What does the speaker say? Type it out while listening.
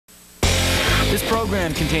This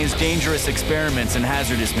program contains dangerous experiments and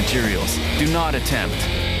hazardous materials. Do not attempt.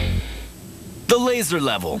 The laser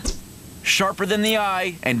level. Sharper than the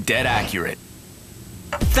eye and dead accurate.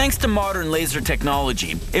 Thanks to modern laser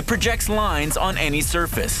technology, it projects lines on any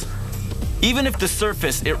surface. Even if the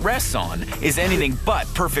surface it rests on is anything but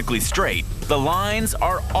perfectly straight, the lines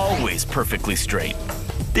are always perfectly straight.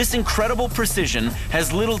 This incredible precision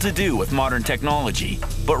has little to do with modern technology,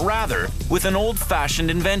 but rather with an old-fashioned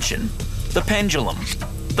invention, the pendulum.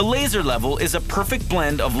 The laser level is a perfect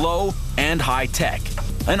blend of low and high tech,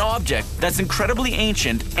 an object that's incredibly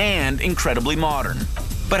ancient and incredibly modern.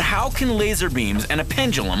 But how can laser beams and a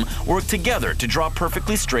pendulum work together to draw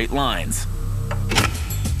perfectly straight lines?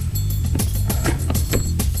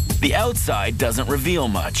 The outside doesn't reveal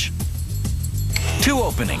much. Two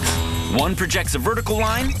openings. One projects a vertical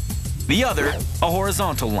line, the other a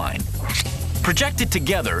horizontal line. Projected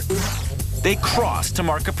together, they cross to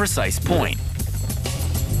mark a precise point.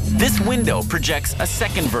 This window projects a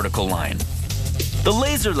second vertical line. The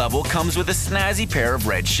laser level comes with a snazzy pair of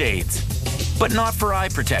red shades, but not for eye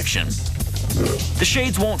protection. The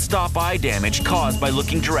shades won't stop eye damage caused by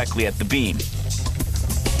looking directly at the beam.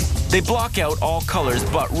 They block out all colors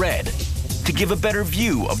but red to give a better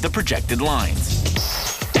view of the projected lines.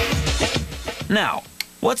 Now,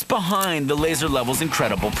 what's behind the laser level's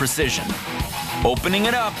incredible precision? Opening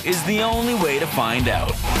it up is the only way to find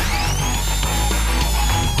out.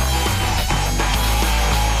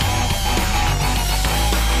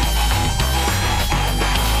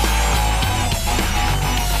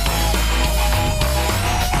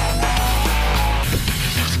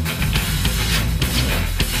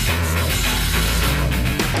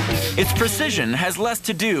 Its precision has less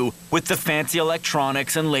to do with the fancy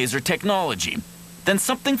electronics and laser technology than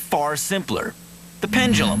something far simpler, the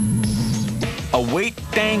pendulum. A weight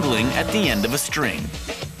dangling at the end of a string.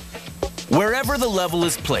 Wherever the level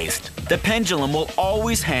is placed, the pendulum will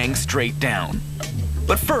always hang straight down.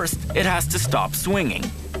 But first, it has to stop swinging.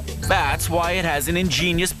 That's why it has an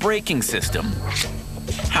ingenious braking system.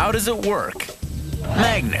 How does it work?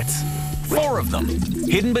 Magnets, 4 of them,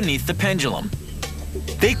 hidden beneath the pendulum.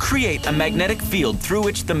 They create a magnetic field through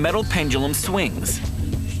which the metal pendulum swings.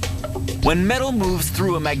 When metal moves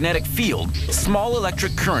through a magnetic field, small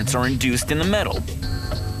electric currents are induced in the metal.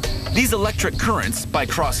 These electric currents, by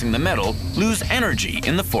crossing the metal, lose energy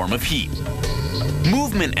in the form of heat.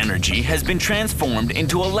 Movement energy has been transformed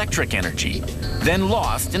into electric energy, then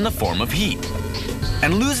lost in the form of heat.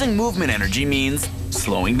 And losing movement energy means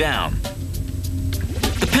slowing down.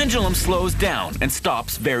 The pendulum slows down and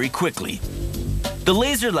stops very quickly. The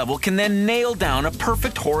laser level can then nail down a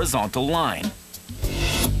perfect horizontal line.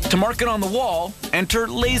 To mark it on the wall, enter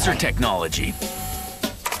laser technology.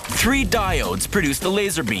 3 diodes produce the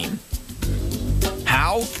laser beam.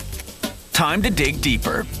 How? Time to dig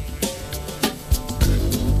deeper.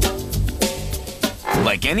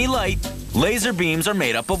 Like any light, laser beams are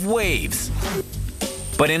made up of waves.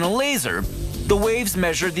 But in a laser, the waves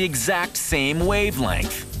measure the exact same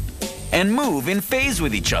wavelength and move in phase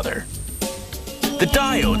with each other. The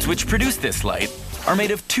diodes which produce this light are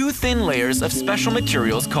made of 2 thin layers of special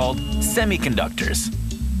materials called semiconductors.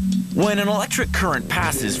 When an electric current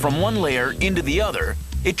passes from one layer into the other,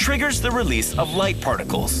 it triggers the release of light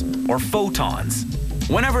particles, or photons.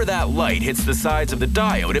 Whenever that light hits the sides of the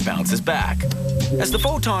diode, it bounces back. As the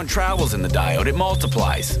photon travels in the diode, it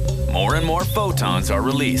multiplies. More and more photons are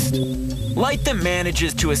released. Light that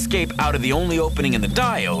manages to escape out of the only opening in the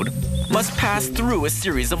diode must pass through a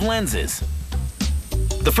series of lenses.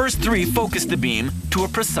 The first 3 focus the beam to a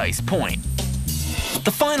precise point.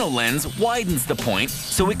 The final lens widens the point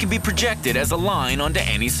so it can be projected as a line onto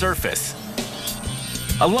any surface.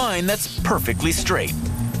 A line that's perfectly straight,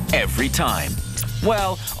 every time.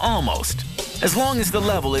 Well, almost, as long as the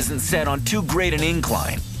level isn't set on too great an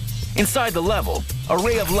incline. Inside the level, a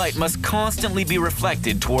ray of light must constantly be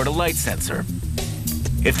reflected toward a light sensor.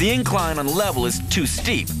 If the incline on the level is too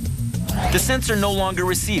steep, the sensor no longer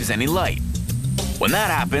receives any light. When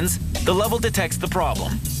that happens, the level detects the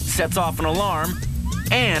problem, sets off an alarm,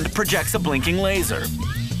 and projects a blinking laser.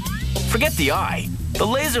 Forget the eye. The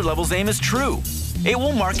laser level's aim is true. It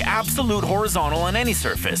will mark absolute horizontal on any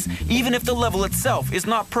surface, even if the level itself is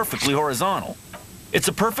not perfectly horizontal. It's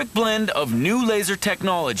a perfect blend of new laser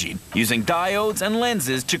technology, using diodes and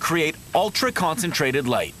lenses to create ultra-concentrated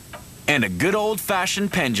light. And a good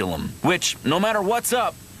old-fashioned pendulum, which, no matter what's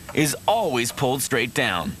up, is always pulled straight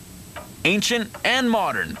down. Ancient and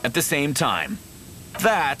modern at the same time.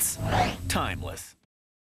 That's timeless.